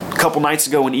couple nights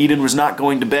ago when Eden was not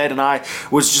going to bed and I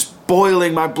was just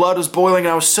boiling, my blood was boiling,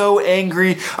 and I was so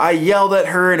angry, I yelled at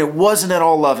her and it wasn't at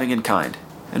all loving and kind.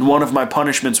 And one of my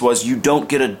punishments was, you don't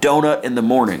get a donut in the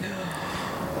morning.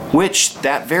 Which,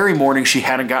 that very morning she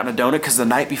hadn't gotten a donut because the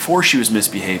night before she was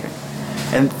misbehaving.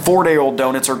 And 4-day-old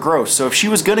donuts are gross, so if she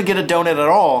was going to get a donut at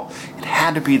all, it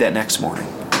had to be that next morning.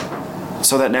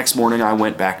 So that next morning I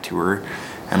went back to her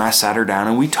and I sat her down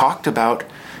and we talked about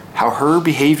how her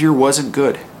behavior wasn't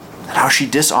good and how she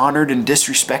dishonored and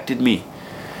disrespected me.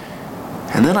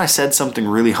 And then I said something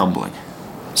really humbling.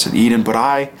 I said, Eden, but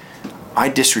I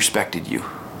disrespected you.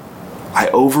 I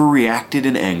overreacted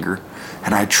in anger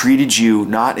and I treated you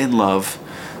not in love,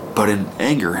 but in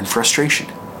anger and frustration.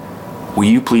 Will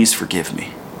you please forgive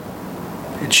me?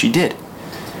 And she did.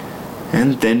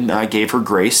 And then I gave her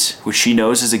grace, which she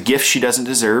knows is a gift she doesn't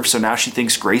deserve, so now she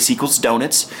thinks grace equals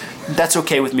donuts. That's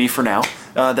okay with me for now.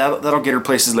 That'll get her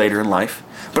places later in life.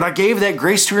 But I gave that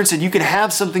grace to her and said, you can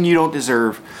have something you don't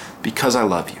deserve because I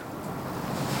love you.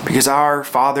 Because our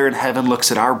Father in heaven looks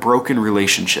at our broken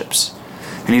relationships.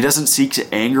 And He doesn't seek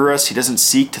to anger us. He doesn't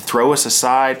seek to throw us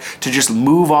aside, to just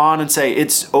move on and say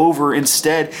it's over.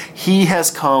 Instead, He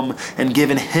has come and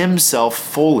given Himself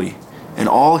fully in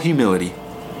all humility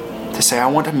to say, I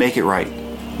want to make it right.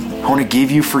 I want to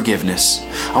give you forgiveness.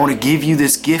 I want to give you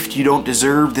this gift you don't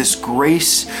deserve, this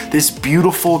grace, this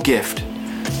beautiful gift.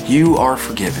 You are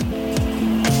forgiven.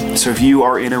 So if you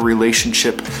are in a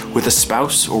relationship with a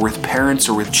spouse or with parents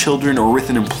or with children or with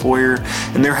an employer,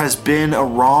 and there has been a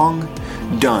wrong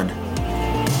done,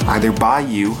 either by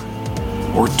you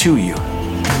or to you,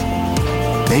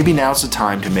 maybe now's the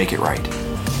time to make it right,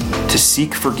 to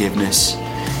seek forgiveness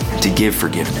and to give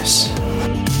forgiveness.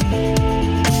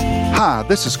 Hi,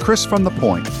 this is Chris from The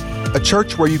Point, a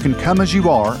church where you can come as you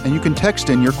are and you can text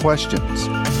in your questions.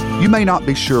 You may not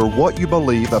be sure what you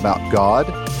believe about God,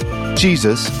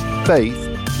 Jesus,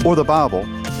 faith, or the Bible,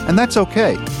 and that's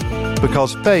okay,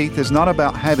 because faith is not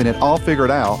about having it all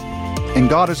figured out, and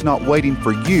God is not waiting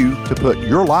for you to put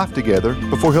your life together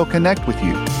before He'll connect with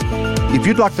you. If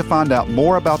you'd like to find out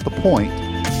more about The Point,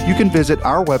 you can visit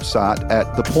our website at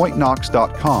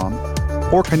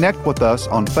thepointknox.com or connect with us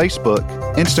on Facebook,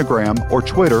 Instagram, or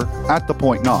Twitter at The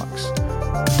Point Knox.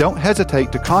 Don't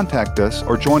hesitate to contact us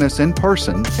or join us in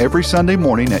person every Sunday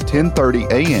morning at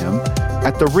 10:30 a.m.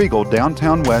 at the Regal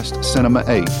Downtown West Cinema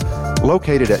 8,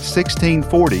 located at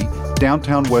 1640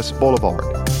 Downtown West Boulevard.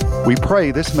 We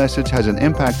pray this message has an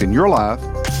impact in your life,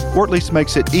 or at least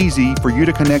makes it easy for you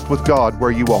to connect with God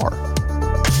where you are.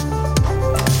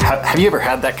 Have you ever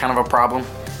had that kind of a problem?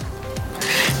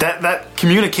 That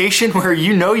communication where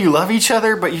you know you love each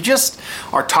other, but you just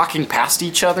are talking past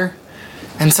each other?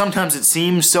 And sometimes it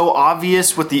seems so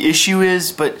obvious what the issue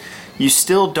is, but you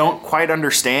still don't quite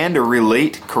understand or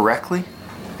relate correctly?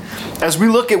 As we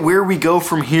look at where we go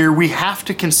from here, we have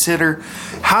to consider,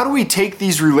 how do we take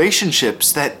these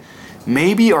relationships that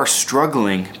maybe are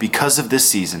struggling because of this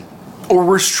season, or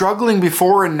were struggling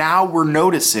before and now we're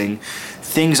noticing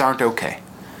things aren't okay?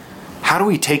 How do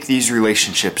we take these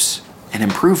relationships and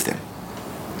improve them?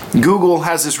 Google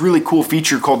has this really cool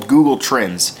feature called Google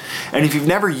Trends. And if you've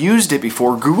never used it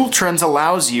before, Google Trends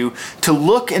allows you to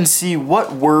look and see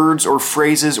what words or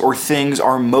phrases or things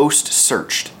are most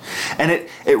searched. And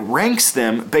it ranks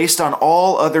them based on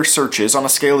all other searches on a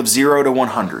scale of 0 to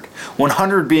 100.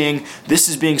 100 being, this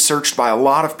is being searched by a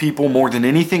lot of people more than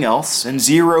anything else, and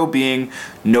 0 being,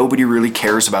 nobody really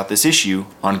cares about this issue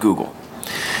on Google.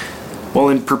 Well,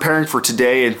 in preparing for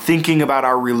today and thinking about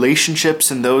our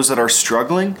relationships and those that are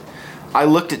struggling, I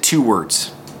looked at two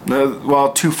words.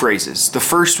 Two phrases. The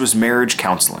first was marriage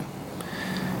counseling.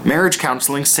 Marriage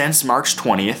counseling since March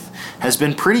 20th has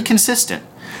been pretty consistent,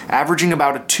 averaging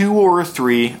about a 2 or a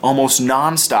 3 almost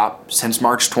non-stop since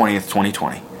March 20th,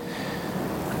 2020.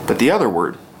 But the other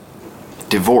word,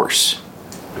 divorce.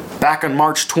 Back on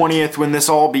March 20th, when this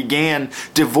all began,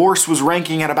 divorce was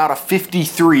ranking at about a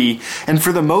 53, and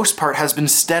for the most part has been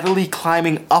steadily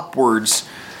climbing upwards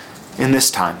in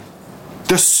this time.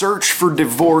 The search for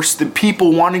divorce, the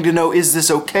people wanting to know, is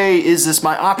this okay? Is this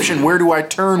my option? Where do I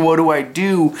turn? What do I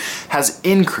do? Has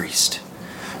increased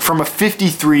from a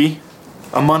 53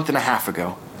 a month and a half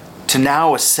ago to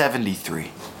now a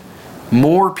 73.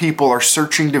 More people are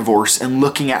searching divorce and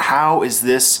looking at how is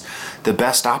this the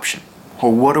best option?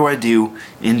 Or what do I do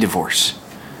in divorce?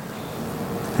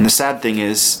 And the sad thing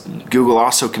is, Google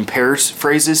also compares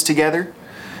phrases together,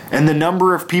 and the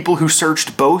number of people who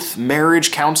searched both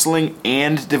marriage counseling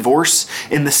and divorce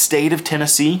in the state of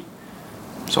Tennessee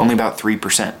is only about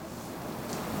 3%.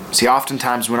 See,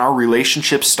 oftentimes when our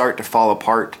relationships start to fall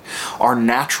apart, our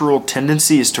natural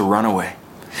tendency is to run away.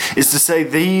 is to say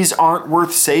these aren't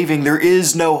worth saving. There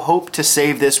is no hope to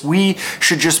save this. We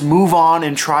should just move on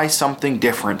and try something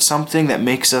different, something that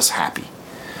makes us happy.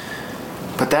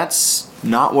 But that's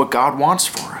not what God wants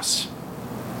for us.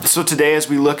 So today, as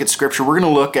we look at Scripture, we're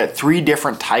going to look at 3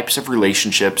 different types of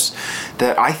relationships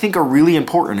that I think are really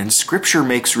important, and Scripture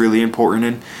makes really important,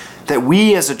 and that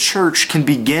we as a church can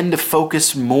begin to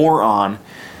focus more on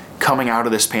coming out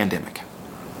of this pandemic.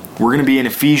 We're going to be in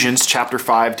Ephesians chapter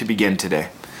 5 to begin today.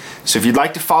 So if you'd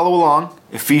like to follow along,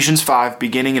 Ephesians 5,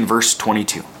 beginning in verse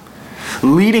 22.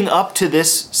 Leading up to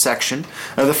this section,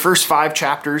 the first 5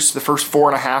 chapters, the first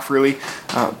 4.5 really,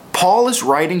 Paul is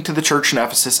writing to the church in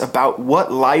Ephesus about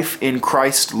what life in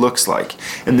Christ looks like.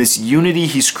 And this unity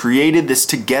he's created, this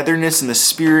togetherness in the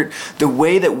Spirit, the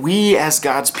way that we as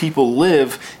God's people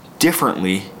live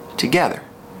differently together.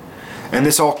 And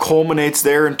this all culminates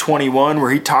there in 21,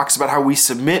 where he talks about how we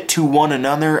submit to one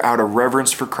another out of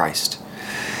reverence for Christ.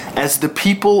 As the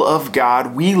people of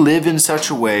God, we live in such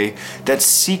a way that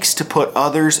seeks to put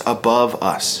others above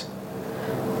us.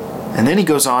 And then he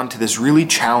goes on to this really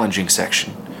challenging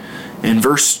section. In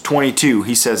verse 22,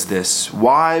 he says this,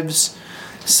 "Wives,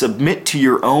 submit to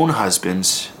your own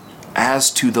husbands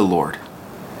as to the Lord."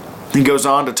 He goes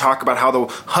on to talk about how the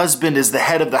husband is the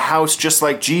head of the house, just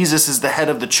like Jesus is the head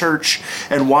of the church,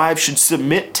 and wives should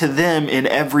submit to them in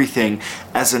everything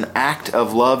as an act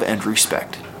of love and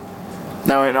respect.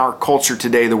 Now, in our culture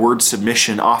today, the word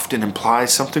submission often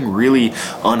implies something really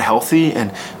unhealthy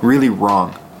and really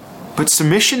wrong. But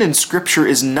submission in Scripture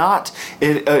is not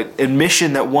an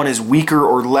admission that one is weaker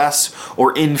or less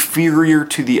or inferior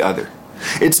to the other.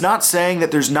 It's not saying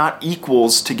that there's not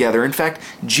equals together. In fact,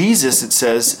 Jesus, it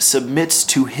says, submits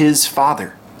to his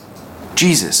Father.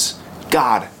 Jesus,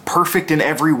 God, perfect in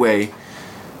every way,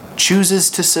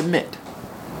 chooses to submit.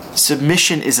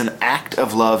 Submission is an act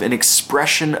of love, an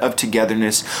expression of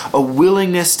togetherness, a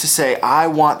willingness to say, I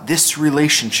want this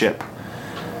relationship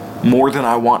more than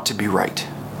I want to be right.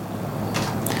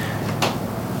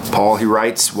 Paul, he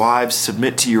writes, "Wives,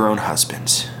 submit to your own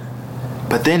husbands."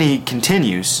 But then he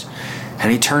continues,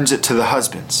 and he turns it to the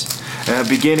husbands.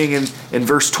 Beginning in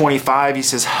verse 25, he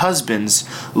says, "Husbands,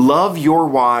 love your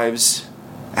wives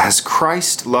as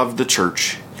Christ loved the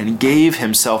church and gave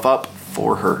himself up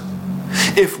for her."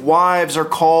 If wives are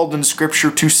called in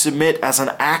Scripture to submit as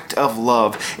an act of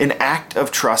love, an act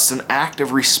of trust, an act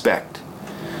of respect,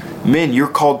 men, you're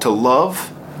called to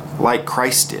love like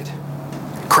Christ did.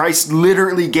 Christ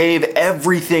literally gave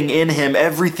everything in him,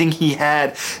 everything he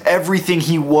had, everything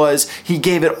he was. He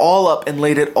gave it all up and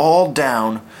laid it all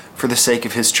down for the sake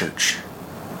of his church.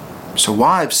 So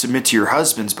wives, submit to your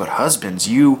husbands, but husbands,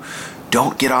 you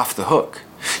don't get off the hook.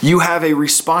 You have a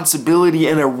responsibility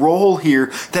and a role here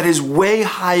that is way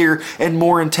higher and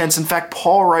more intense. In fact,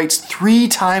 Paul writes 3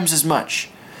 times as much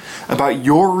about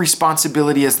your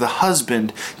responsibility as the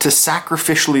husband to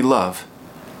sacrificially love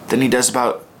than he does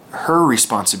about her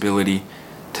responsibility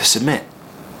to submit.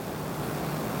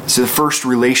 So the first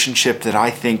relationship that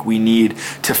I think we need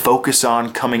to focus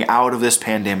on coming out of this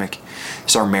pandemic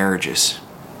is our marriages.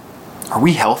 Are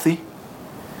we healthy?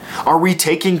 Are we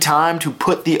taking time to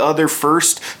put the other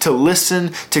first, to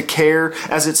listen, to care?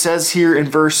 As it says here in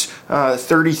verse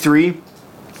 33,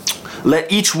 "Let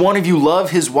each one of you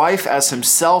love his wife as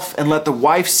himself, and let the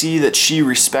wife see that she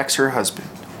respects her husband."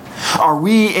 Are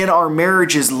we in our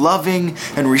marriages loving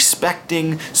and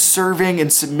respecting, serving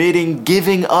and submitting,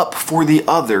 giving up for the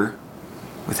other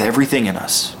with everything in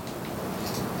us?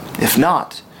 If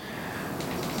not,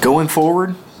 going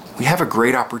forward, we have a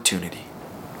great opportunity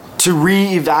to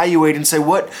reevaluate and say,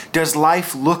 what does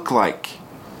life look like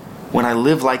when I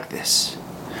live like this?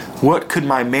 What could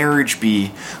my marriage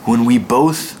be when we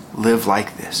both live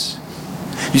like this?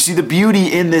 You see, the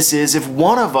beauty in this is if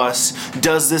one of us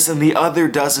does this and the other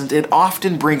doesn't, it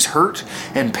often brings hurt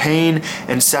and pain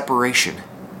and separation.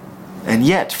 And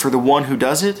yet, for the one who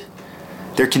does it,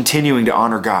 they're continuing to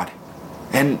honor God.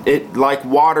 And it, like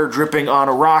water dripping on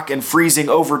a rock and freezing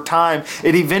over time,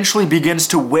 it eventually begins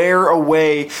to wear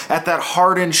away at that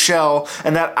hardened shell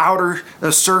and that outer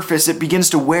surface. It begins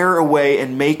to wear away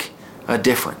and make a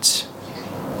difference.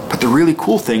 But the really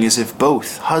cool thing is if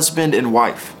both husband and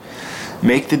wife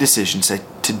make the decision, say,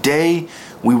 today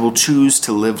we will choose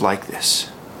to live like this.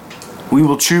 We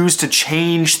will choose to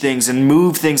change things and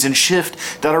move things and shift,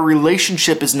 that our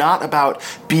relationship is not about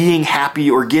being happy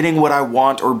or getting what I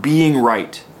want or being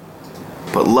right,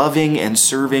 but loving and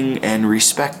serving and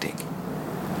respecting.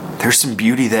 There's some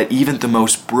beauty that even the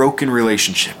most broken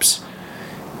relationships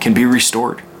can be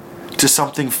restored to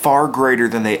something far greater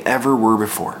than they ever were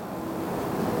before.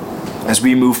 As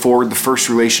we move forward, the first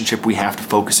relationship we have to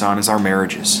focus on is our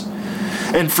marriages.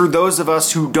 And for those of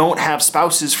us who don't have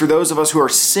spouses, for those of us who are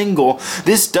single,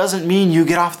 this doesn't mean you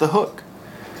get off the hook.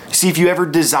 See, if you ever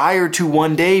desire to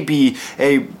one day be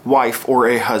a wife or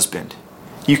a husband,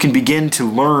 you can begin to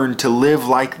learn to live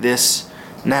like this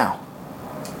now.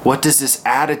 What does this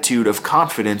attitude of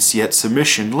confidence yet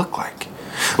submission look like?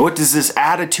 What does this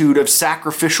attitude of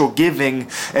sacrificial giving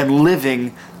and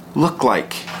living look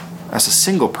like as a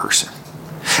single person?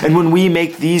 And when we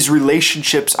make these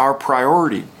relationships our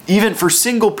priority, even for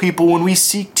single people, when we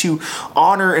seek to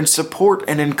honor and support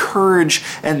and encourage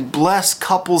and bless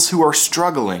couples who are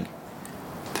struggling,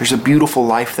 there's a beautiful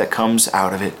life that comes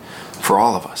out of it for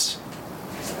all of us.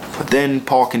 But then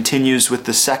Paul continues with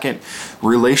the second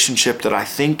relationship that I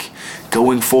think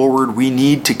going forward we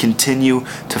need to continue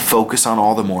to focus on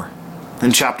all the more.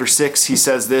 In chapter 6, he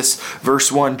says this,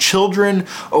 verse 1, "Children,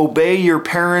 obey your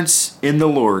parents in the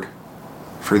Lord,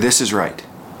 for this is right."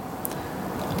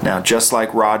 Now, just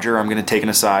like Roger, I'm going to take an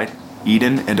aside,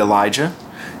 Eden and Elijah,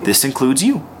 this includes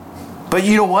you. But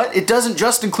you know what? It doesn't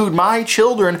just include my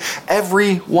children.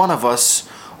 Every one of us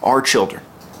are children.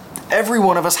 Every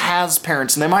one of us has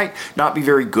parents, and they might not be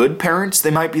very good parents.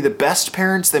 They might be the best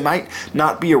parents. They might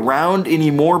not be around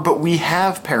anymore, but we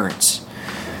have parents.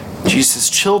 Jesus says,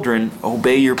 "Children,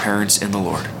 obey your parents in the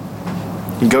Lord."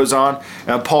 He goes on,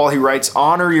 Paul, he writes,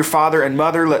 "Honor your father and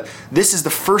mother. This is the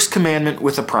first commandment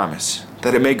with a promise,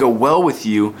 that it may go well with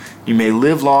you, you may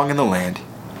live long in the land."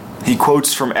 He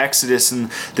quotes from Exodus and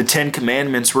the 10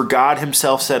 Commandments where God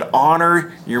himself said,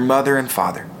 "Honor your mother and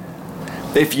father."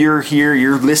 If you're here,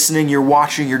 you're listening, you're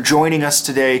watching, you're joining us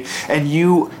today, and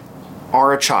you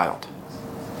are a child.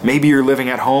 Maybe you're living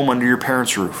at home under your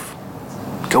parents' roof.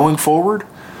 Going forward,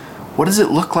 what does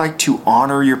it look like to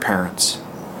honor your parents?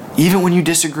 Even when you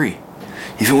disagree,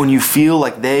 even when you feel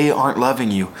like they aren't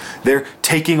loving you, they're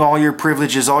taking all your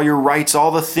privileges, all your rights,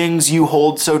 all the things you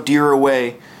hold so dear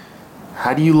away.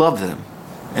 How do you love them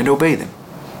and obey them?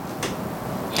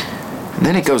 And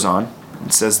then it goes on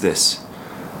and says this,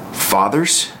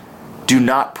 "Fathers, do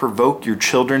not provoke your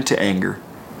children to anger,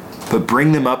 but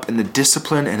bring them up in the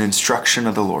discipline and instruction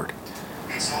of the Lord."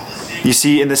 You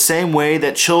see, in the same way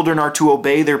that children are to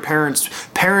obey their parents,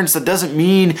 that doesn't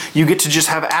mean you get to just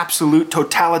have absolute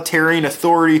totalitarian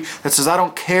authority that says, "I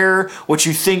don't care what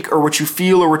you think or what you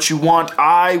feel or what you want.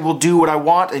 I will do what I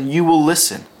want and you will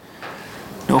listen."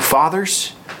 No,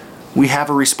 fathers, we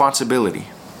have a responsibility.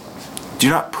 Do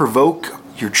not provoke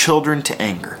your children to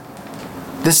anger.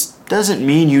 This doesn't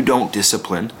mean you don't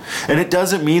discipline, and it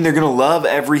doesn't mean they're going to love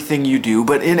everything you do,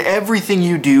 but in everything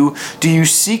you do you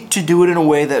seek to do it in a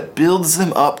way that builds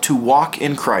them up to walk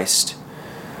in Christ,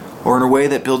 or in a way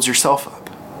that builds yourself up?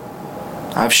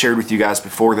 I've shared with you guys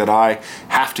before that I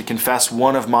have to confess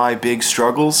one of my big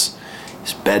struggles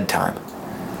is bedtime.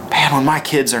 Man, when my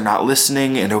kids are not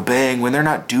listening and obeying, when they're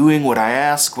not doing what I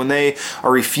ask, when they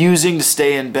are refusing to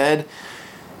stay in bed,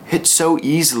 it so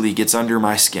easily gets under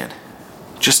my skin.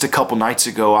 Just a couple nights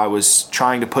ago, I was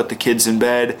trying to put the kids in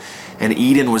bed, and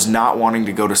Eden was not wanting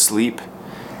to go to sleep.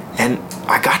 And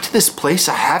I got to this place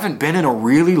I haven't been in a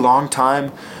really long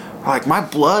time. Like, my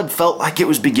blood felt like it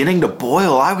was beginning to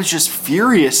boil. I was just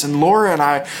furious, and Laura and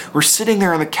I were sitting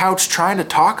there on the couch trying to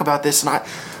talk about this, and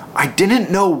I didn't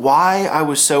know why I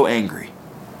was so angry.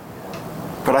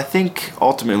 But I think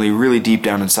ultimately, really deep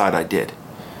down inside, I did.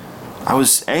 I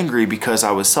was angry because I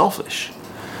was selfish.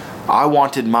 I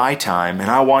wanted my time,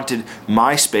 and I wanted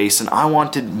my space, and I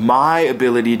wanted my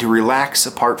ability to relax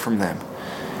apart from them.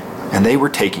 And they were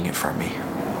taking it from me.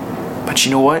 But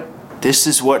you know what? This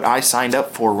is what I signed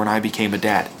up for when I became a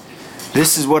dad.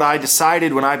 This is what I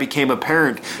decided when I became a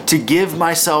parent, to give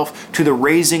myself to the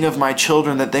raising of my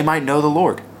children that they might know the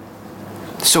Lord.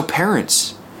 So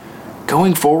parents,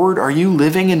 going forward, are you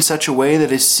living in such a way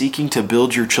that is seeking to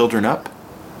build your children up?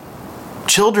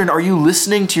 Children, are you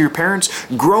listening to your parents?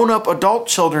 Grown-up adult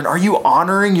children, are you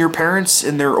honoring your parents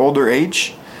in their older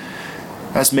age?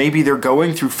 As maybe they're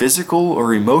going through physical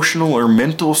or emotional or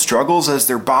mental struggles as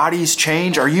their bodies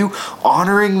change, are you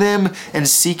honoring them and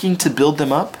seeking to build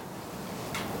them up?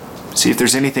 See, if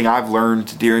there's anything I've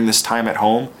learned during this time at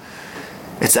home,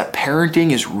 it's that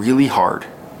parenting is really hard.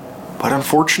 But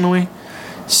unfortunately,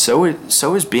 so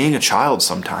is being a child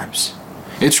sometimes.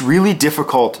 It's really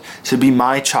difficult to be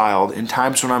my child in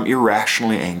times when I'm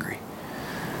irrationally angry.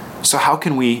 So how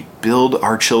can we build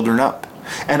our children up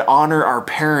and honor our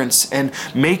parents and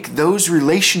make those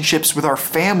relationships with our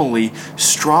family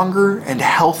stronger and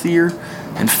healthier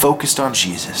and focused on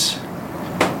Jesus?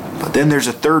 But then there's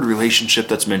a third relationship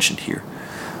that's mentioned here.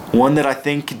 One that I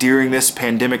think during this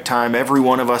pandemic time, every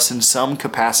one of us in some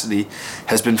capacity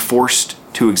has been forced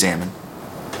to examine.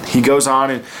 He goes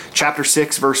on in chapter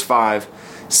 6, verse 5,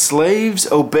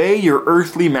 Slaves, obey your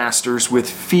earthly masters with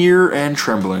fear and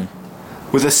trembling,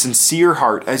 with a sincere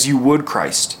heart as you would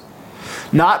Christ,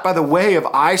 not by the way of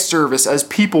eye service as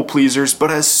people pleasers,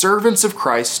 but as servants of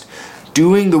Christ,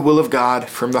 doing the will of God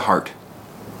from the heart,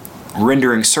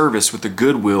 rendering service with a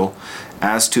good will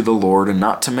as to the Lord and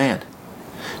not to man,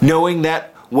 knowing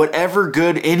that whatever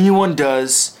good anyone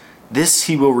does, this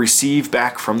he will receive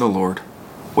back from the Lord,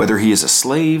 whether he is a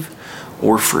slave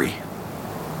or free.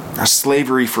 Now,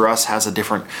 slavery for us has a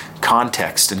different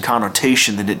context and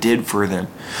connotation than it did for them.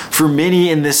 For many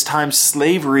in this time,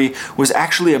 slavery was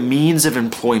actually a means of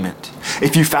employment.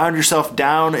 If you found yourself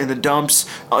down in the dumps,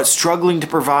 struggling to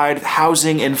provide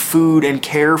housing and food and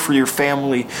care for your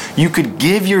family, you could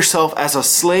give yourself as a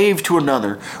slave to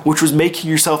another, which was making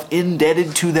yourself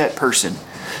indebted to that person.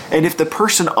 And if the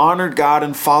person honored God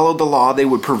and followed the law, they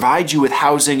would provide you with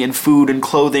housing and food and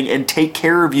clothing and take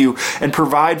care of you and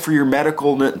provide for your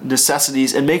medical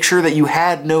necessities and make sure that you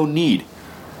had no need.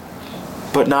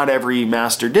 But not every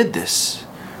master did this.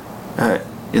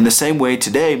 In the same way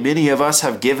today, many of us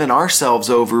have given ourselves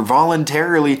over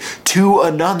voluntarily to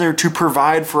another to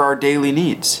provide for our daily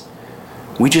needs.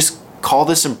 We just call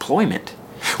this employment.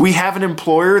 We have an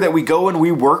employer that we go and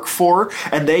we work for,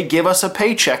 and they give us a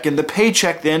paycheck, and the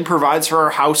paycheck then provides for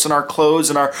our house and our clothes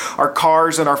and our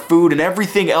cars and our food and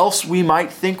everything else we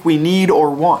might think we need or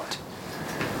want.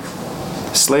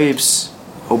 Slaves,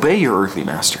 obey your earthly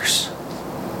masters.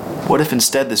 What if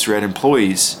instead this read,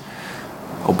 employees,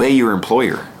 obey your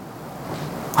employer?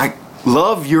 Like,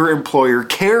 love your employer,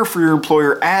 care for your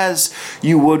employer as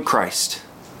you would Christ.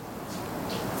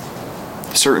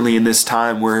 Certainly in this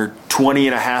time where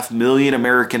 20.5 million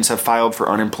Americans have filed for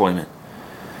unemployment,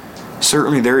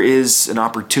 certainly there is an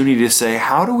opportunity to say,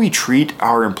 how do we treat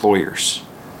our employers?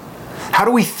 How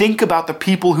do we think about the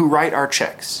people who write our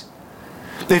checks?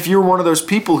 If you're one of those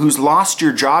people who's lost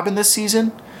your job in this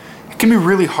season, it can be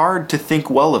really hard to think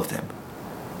well of them.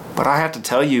 But I have to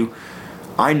tell you,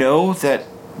 I know that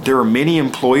there are many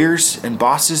employers and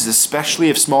bosses, especially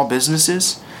of small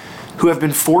businesses, who have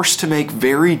been forced to make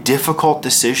very difficult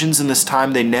decisions in this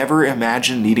time they never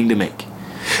imagined needing to make.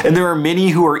 And there are many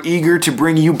who are eager to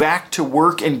bring you back to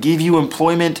work and give you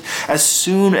employment as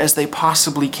soon as they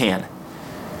possibly can.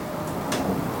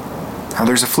 Now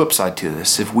there's a flip side to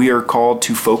this. If we are called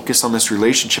to focus on this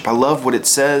relationship, I love what it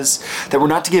says, that we're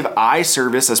not to give eye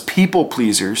service as people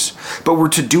pleasers, but we're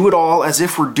to do it all as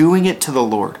if we're doing it to the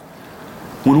Lord.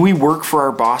 When we work for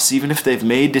our boss, even if they've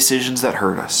made decisions that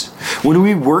hurt us, when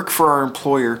we work for our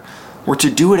employer, we're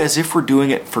to do it as if we're doing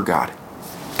it for God.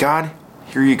 God,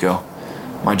 here you go.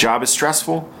 My job is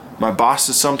stressful. My boss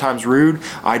is sometimes rude.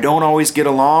 I don't always get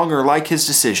along or like his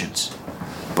decisions.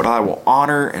 But I will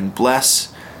honor and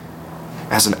bless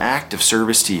as an act of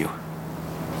service to you.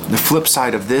 The flip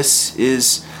side of this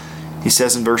is, he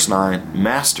says in verse 9,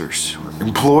 masters,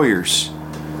 employers,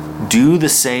 do the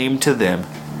same to them.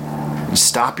 And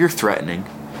stop your threatening,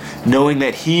 knowing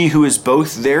that he who is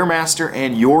both their master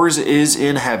and yours is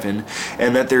in heaven,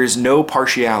 and that there is no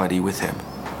partiality with him.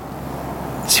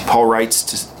 See, Paul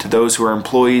writes to those who are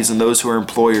employees and those who are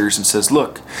employers and says,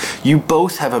 look, you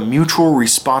both have a mutual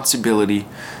responsibility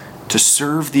to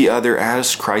serve the other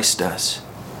as Christ does.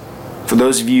 For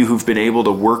those of you who've been able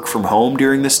to work from home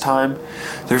during this time,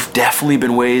 there have definitely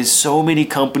been ways so many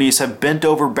companies have bent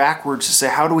over backwards to say,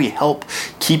 how do we help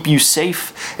keep you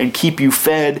safe and keep you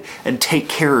fed and take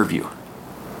care of you?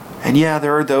 And yeah,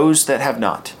 there are those that have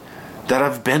not, that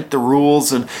have bent the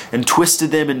rules and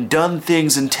twisted them and done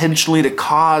things intentionally to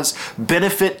cause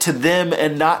benefit to them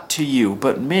and not to you.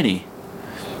 But many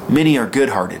are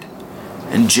good-hearted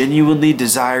and genuinely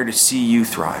desire to see you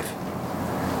thrive.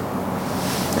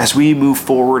 As we move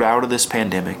forward out of this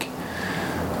pandemic,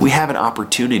 we have an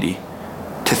opportunity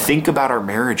to think about our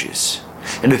marriages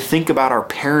and to think about our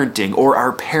parenting, or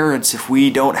our parents if we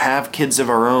don't have kids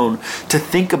of our own, to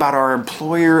think about our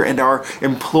employer and our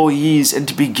employees, and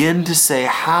to begin to say,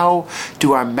 how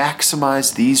do I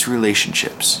maximize these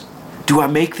relationships? Do I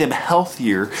make them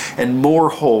healthier and more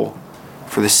whole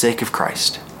for the sake of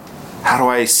Christ? How do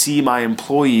I see my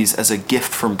employees as a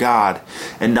gift from God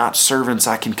and not servants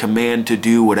I can command to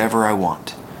do whatever I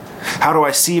want? How do I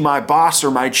see my boss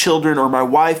or my children or my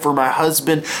wife or my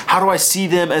husband? How do I see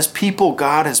them as people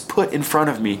God has put in front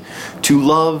of me to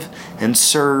love and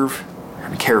serve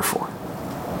and care for?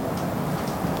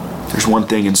 There's one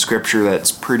thing in Scripture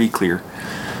that's pretty clear.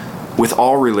 With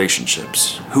all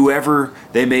relationships, whoever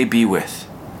they may be with,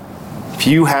 if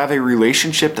you have a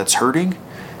relationship that's hurting,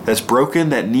 that's broken,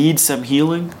 that needs some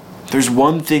healing, there's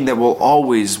one thing that will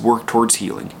always work towards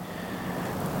healing: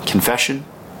 confession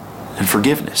and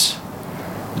forgiveness.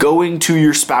 Going to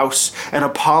your spouse and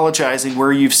apologizing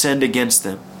where you've sinned against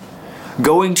them.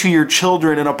 Going to your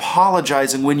children and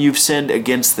apologizing when you've sinned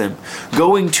against them.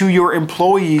 Going to your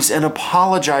employees and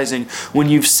apologizing when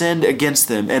you've sinned against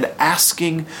them, and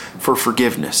asking for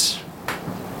forgiveness.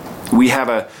 We have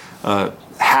a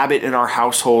habit in our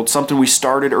household, something we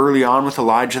started early on with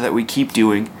Elijah that we keep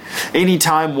doing.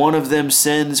 Anytime one of them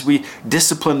sins, we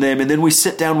discipline them, and then we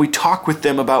sit down, we talk with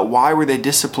them about why were they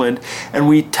disciplined, and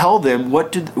we tell them,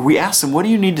 we ask them, what do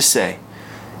you need to say?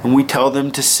 And we tell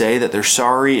them to say that they're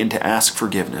sorry and to ask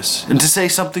forgiveness, and to say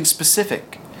something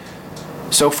specific.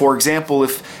 So for example,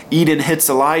 if Eden hits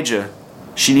Elijah,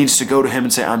 she needs to go to him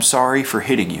and say, I'm sorry for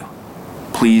hitting you.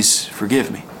 Please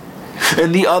forgive me.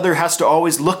 And the other has to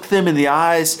always look them in the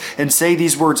eyes and say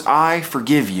these words, I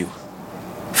forgive you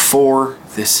for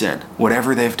this sin,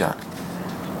 whatever they've done.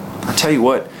 I'll tell you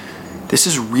what, this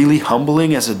is really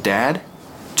humbling as a dad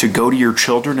to go to your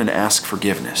children and ask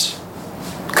forgiveness.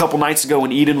 A couple nights ago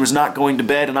when Eden was not going to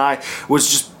bed and I was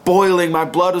just boiling, my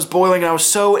blood was boiling, and I was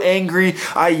so angry,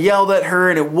 I yelled at her,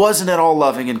 and it wasn't at all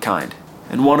loving and kind.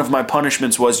 And one of my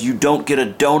punishments was, you don't get a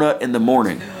donut in the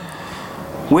morning.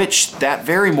 Which, that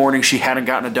very morning, she hadn't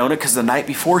gotten a donut because the night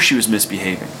before she was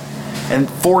misbehaving. And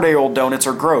 4-day-old donuts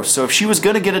are gross. So if she was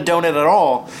going to get a donut at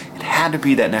all, it had to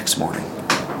be that next morning.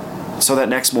 So that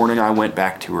next morning, I went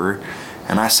back to her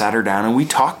and I sat her down and we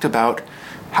talked about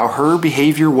how her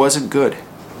behavior wasn't good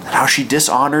and how she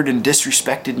dishonored and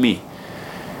disrespected me.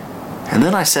 And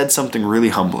then I said something really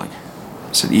humbling.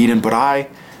 I said, Eden, but I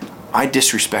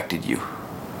disrespected you.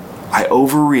 I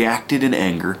overreacted in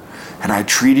anger, and I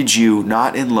treated you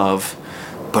not in love,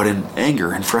 but in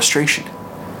anger and frustration.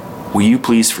 Will you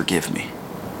please forgive me?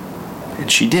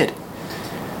 And she did.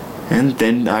 And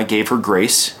then I gave her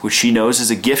grace, which she knows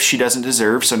is a gift she doesn't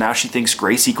deserve, so now she thinks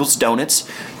grace equals donuts.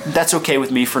 That's okay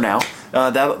with me for now.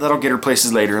 That'll get her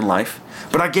places later in life.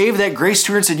 But I gave that grace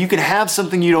to her and said, you can have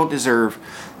something you don't deserve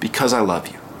because I love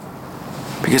you.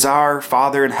 Because our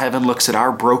Father in heaven looks at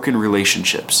our broken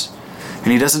relationships.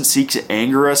 And He doesn't seek to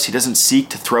anger us. He doesn't seek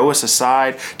to throw us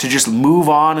aside, to just move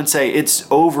on and say it's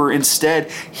over. Instead,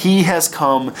 He has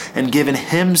come and given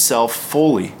Himself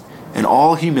fully in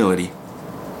all humility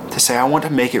to say, I want to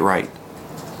make it right.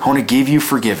 I want to give you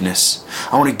forgiveness.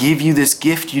 I want to give you this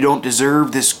gift you don't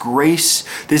deserve, this grace,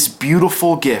 this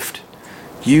beautiful gift.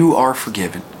 You are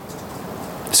forgiven.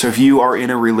 So if you are in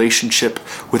a relationship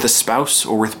with a spouse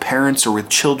or with parents or with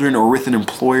children or with an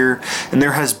employer, and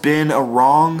there has been a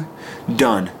wrong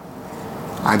done,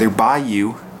 either by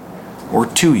you or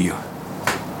to you,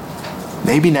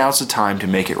 maybe now's the time to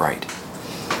make it right,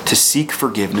 to seek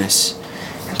forgiveness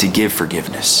and to give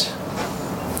forgiveness.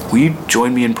 Will you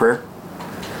join me in prayer?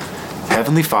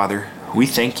 Heavenly Father, we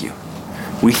thank you.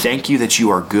 We thank you that you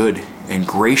are good and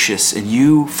gracious and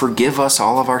you forgive us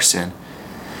all of our sin.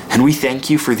 And we thank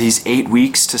you for these 8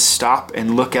 weeks to stop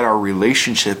and look at our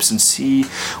relationships and see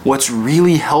what's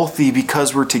really healthy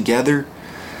because we're together,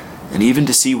 and even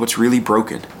to see what's really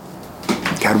broken.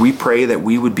 God, we pray that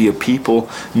we would be a people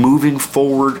moving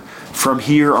forward from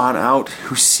here on out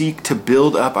who seek to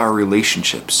build up our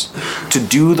relationships, to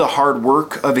do the hard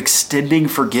work of extending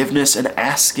forgiveness and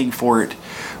asking for it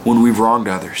when we've wronged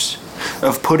others,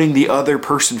 of putting the other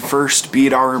person first, be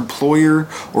it our employer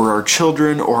or our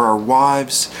children or our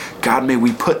wives. God, may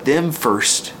we put them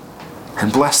first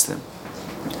and bless them.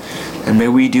 And may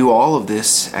we do all of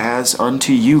this as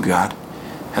unto you, God,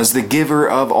 as the giver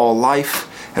of all life,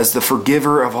 as the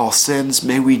forgiver of all sins.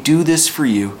 May we do this for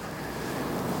you.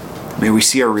 May we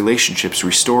see our relationships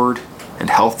restored and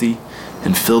healthy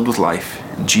and filled with life.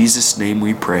 In Jesus' name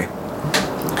we pray.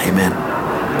 Amen.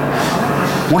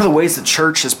 One of the ways the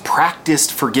church has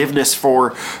practiced forgiveness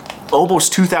for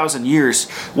almost 2,000 years,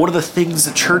 one of the things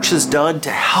the church has done to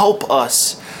help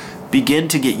us begin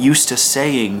to get used to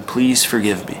saying, please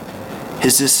forgive me,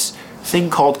 is this thing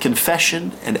called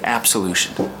confession and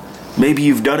absolution. Maybe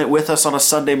you've done it with us on a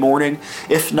Sunday morning.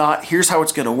 If not, here's how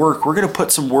it's going to work. We're going to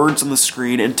put some words on the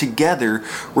screen, and together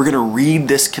we're going to read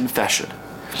this confession.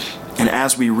 And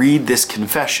as we read this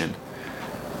confession,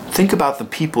 think about the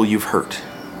people you've hurt.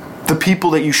 The people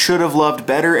that you should have loved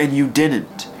better and you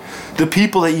didn't. The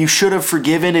people that you should have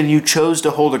forgiven and you chose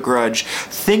to hold a grudge.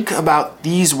 Think about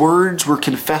these words we're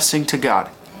confessing to God.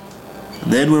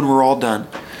 And then when we're all done,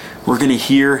 we're going to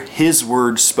hear His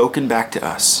words spoken back to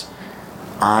us.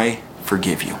 I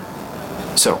forgive you.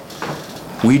 So,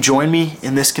 will you join me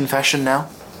in this confession now?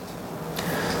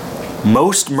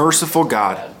 Most merciful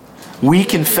God, we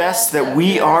confess that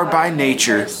we are by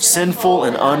nature sinful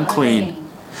and unclean.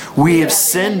 We have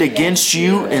sinned against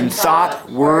you in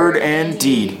thought, word, and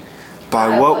deed,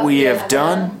 by what we have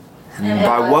done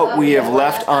by what we have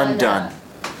left undone.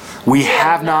 We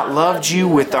have not loved you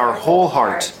with our whole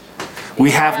heart.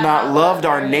 We have not loved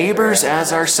our neighbors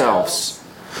as ourselves.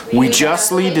 We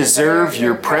justly deserve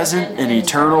your present and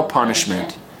eternal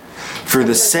punishment. For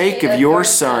the sake of your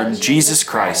Son, Jesus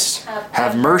Christ,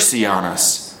 have mercy on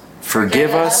us.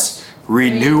 Forgive us,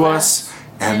 renew us,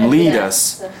 and lead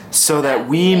us, so that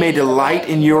we may delight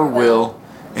in your will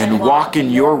and walk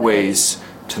in your ways,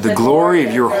 to the glory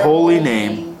of your holy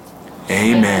name.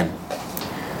 Amen.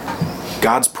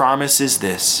 God's promise is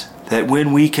this, that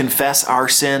when we confess our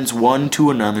sins one to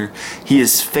another, He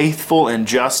is faithful and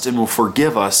just and will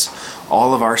forgive us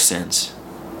all of our sins.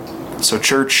 So,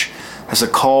 church, as a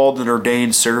called and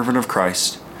ordained servant of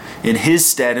Christ, in His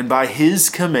stead and by His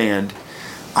command,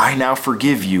 I now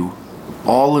forgive you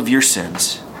all of your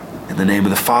sins. In the name of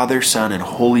the Father, Son, and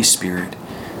Holy Spirit.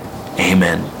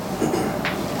 Amen.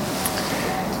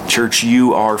 Church,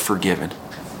 you are forgiven.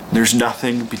 There's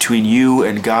nothing between you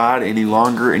and God any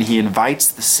longer, and He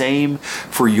invites the same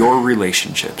for your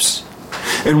relationships.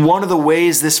 And one of the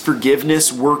ways this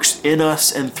forgiveness works in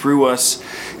us and through us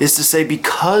is to say,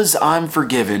 because I'm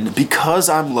forgiven, because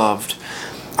I'm loved,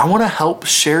 I want to help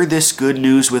share this good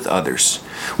news with others,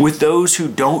 with those who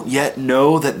don't yet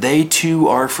know that they too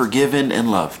are forgiven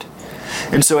and loved.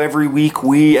 And so every week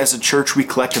we as a church, we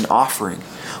collect an offering,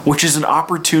 which is an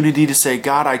opportunity to say,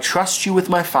 God, I trust you with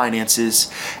my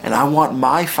finances, and I want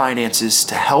my finances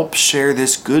to help share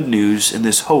this good news and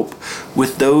this hope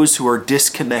with those who are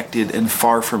disconnected and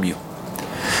far from you.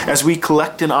 As we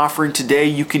collect an offering today,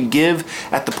 you can give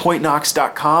at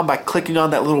thepointknox.com by clicking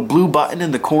on that little blue button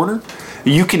in the corner.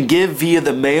 You can give via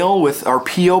the mail with our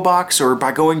P.O. box, or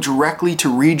by going directly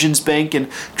to Regions Bank and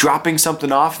dropping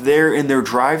something off there in their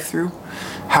drive-thru.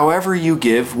 However you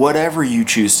give, whatever you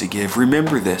choose to give,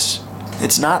 remember this.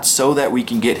 It's not so that we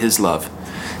can get His love.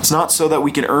 It's not so that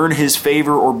we can earn His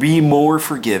favor or be more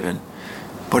forgiven.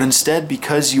 But instead,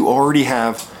 because you already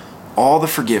have all the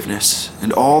forgiveness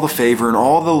and all the favor and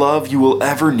all the love you will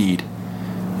ever need,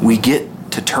 we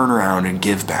get to turn around and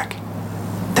give back.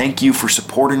 Thank you for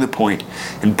supporting The Point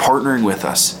and partnering with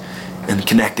us and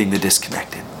connecting the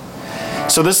disconnected.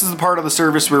 So this is the part of the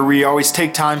service where we always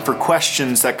take time for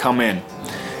questions that come in.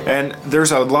 And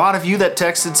there's a lot of you that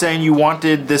texted saying you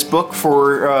wanted this book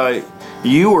for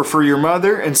you or for your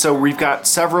mother, and so we've got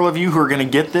several of you who are going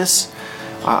to get this.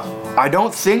 I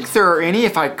don't think there are any,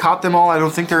 if I caught them all, I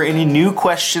don't think there are any new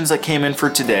questions that came in for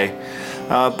today.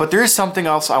 But there is something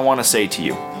else I want to say to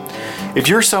you. If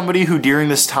you're somebody who during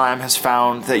this time has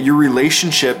found that your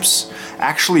relationships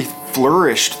actually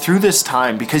flourished through this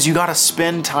time because you got to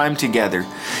spend time together,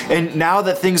 and now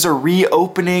that things are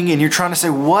reopening and you're trying to say,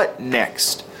 what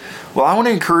next? Well, I want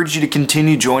to encourage you to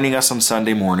continue joining us on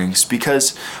Sunday mornings,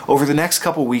 because over the next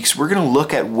couple weeks, we're going to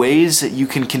look at ways that you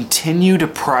can continue to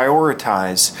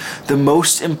prioritize the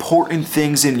most important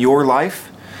things in your life,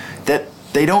 that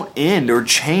they don't end or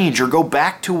change or go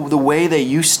back to the way they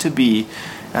used to be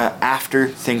after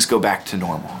things go back to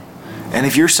normal. And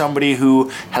if you're somebody who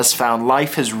has found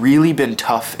life has really been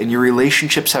tough and your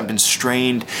relationships have been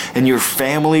strained and your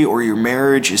family or your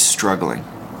marriage is struggling,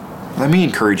 let me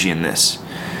encourage you in this.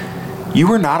 You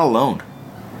are not alone,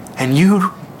 and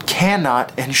you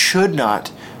cannot and should not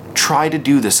try to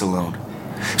do this alone.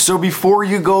 So before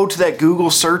you go to that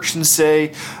Google search and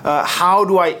say, how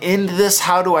do I end this?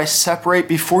 How do I separate?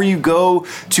 Before you go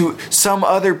to some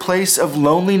other place of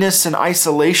loneliness and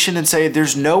isolation and say,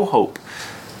 there's no hope,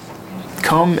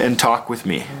 come and talk with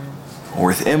me, or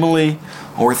with Emily,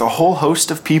 or with a whole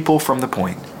host of people from The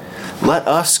Point. Let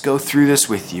us go through this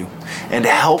with you and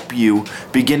help you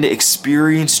begin to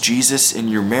experience Jesus in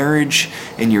your marriage,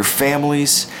 in your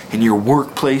families, in your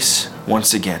workplace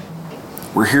once again.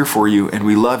 We're here for you, and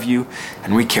we love you,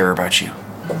 and we care about you.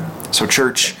 So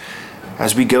church,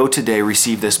 as we go today,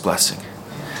 receive this blessing.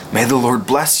 May the Lord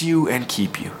bless you and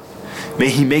keep you. May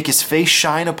He make His face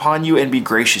shine upon you and be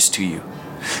gracious to you.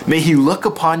 May He look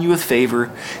upon you with favor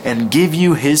and give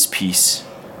you His peace.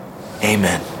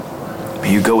 Amen.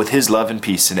 May you go with His love and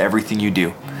peace in everything you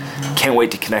do. Can't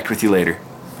wait to connect with you later.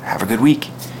 Have a good week.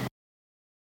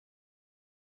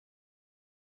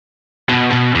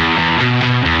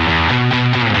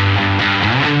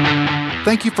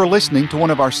 Thank you for listening to one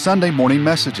of our Sunday morning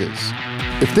messages.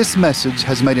 If this message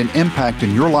has made an impact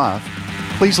in your life,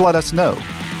 please let us know.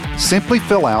 Simply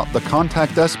fill out the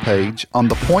Contact Us page on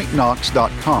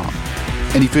thepointknox.com.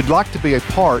 And if you'd like to be a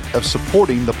part of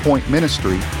supporting The Point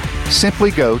Ministry,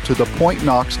 simply go to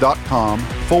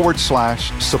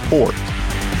thepointknox.com/support.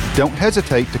 Don't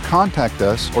hesitate to contact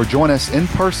us or join us in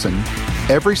person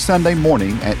every Sunday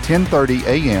morning at 10:30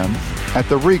 a.m. at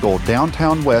the Regal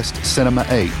Downtown West Cinema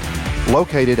 8.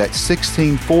 located at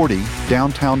 1640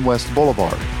 Downtown West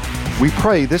Boulevard. We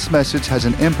pray this message has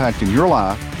an impact in your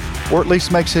life, or at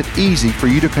least makes it easy for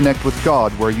you to connect with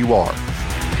God where you are.